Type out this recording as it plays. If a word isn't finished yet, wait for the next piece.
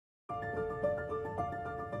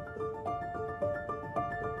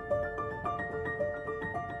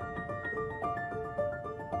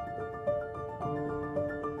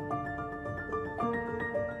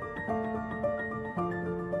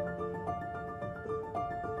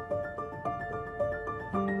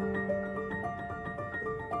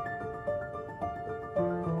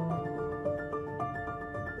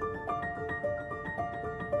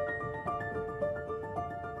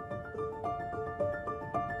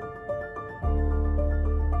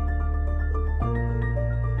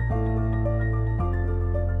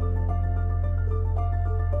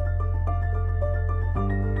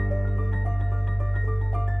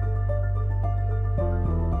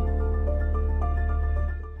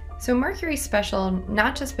So Mercury's special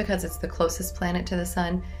not just because it's the closest planet to the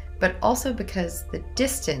Sun, but also because the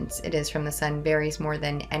distance it is from the Sun varies more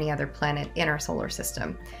than any other planet in our solar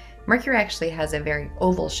system. Mercury actually has a very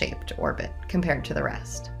oval-shaped orbit compared to the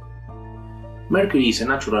rest. Mercury is a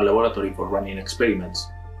natural laboratory for running experiments.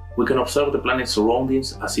 We can observe the planet's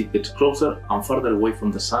surroundings as it gets closer and further away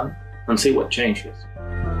from the Sun and see what changes.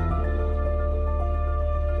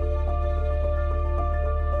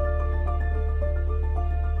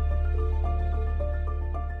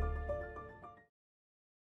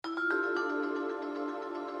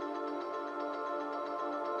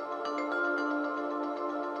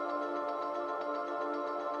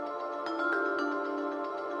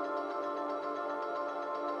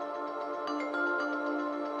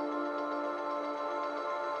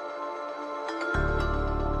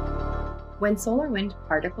 When solar wind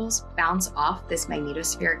particles bounce off this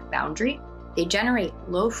magnetospheric boundary, they generate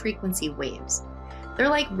low-frequency waves. They're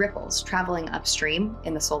like ripples traveling upstream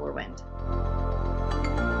in the solar wind.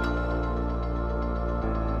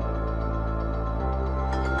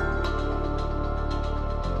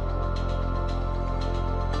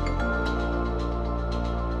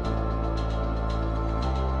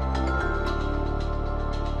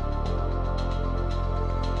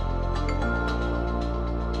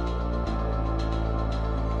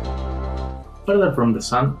 Further from the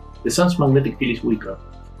Sun, the Sun's magnetic field is weaker.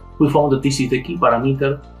 We found that this is the key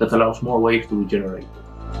parameter that allows more waves to be generated.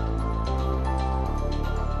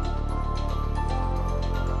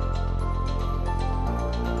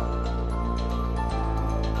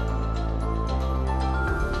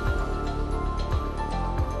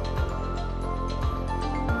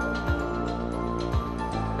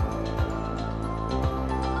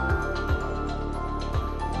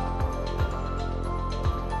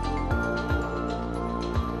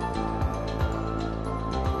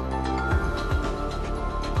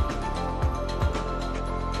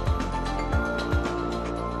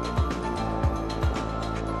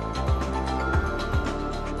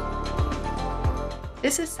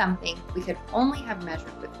 This is something we could only have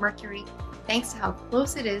measured with Mercury thanks to how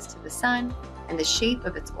close it is to the Sun and the shape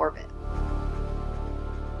of its orbit.